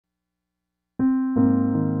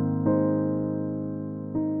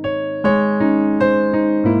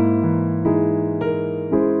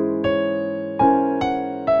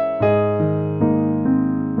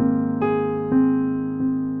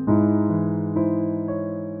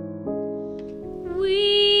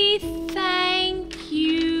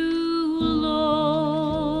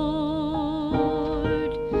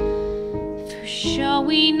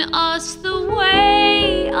showing us the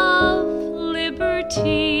way of liberty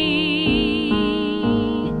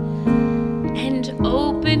and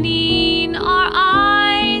opening our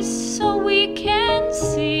eyes so we can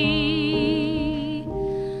see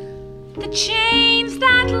the chains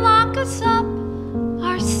that lock us up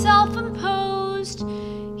are self-imposed.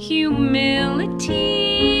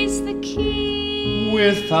 Humility's the key.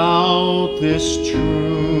 Without this truth,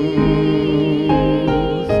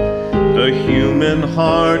 the human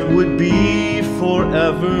heart would be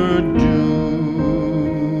forever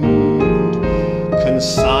doomed,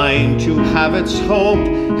 consigned to have its hope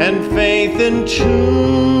and faith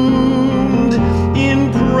entombed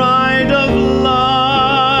in pride of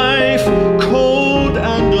life, cold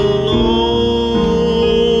and alone.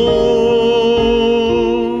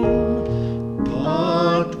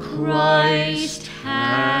 But Christ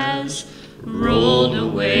has rolled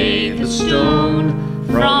away the stone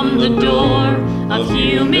from the door of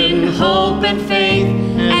human hope and faith,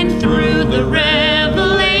 and through the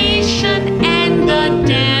revelation and the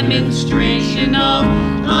demonstration of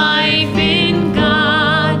life in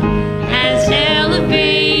God has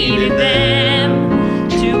elevated them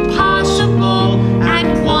to possible at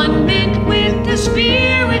one-ment with the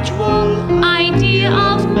spiritual idea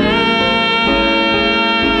of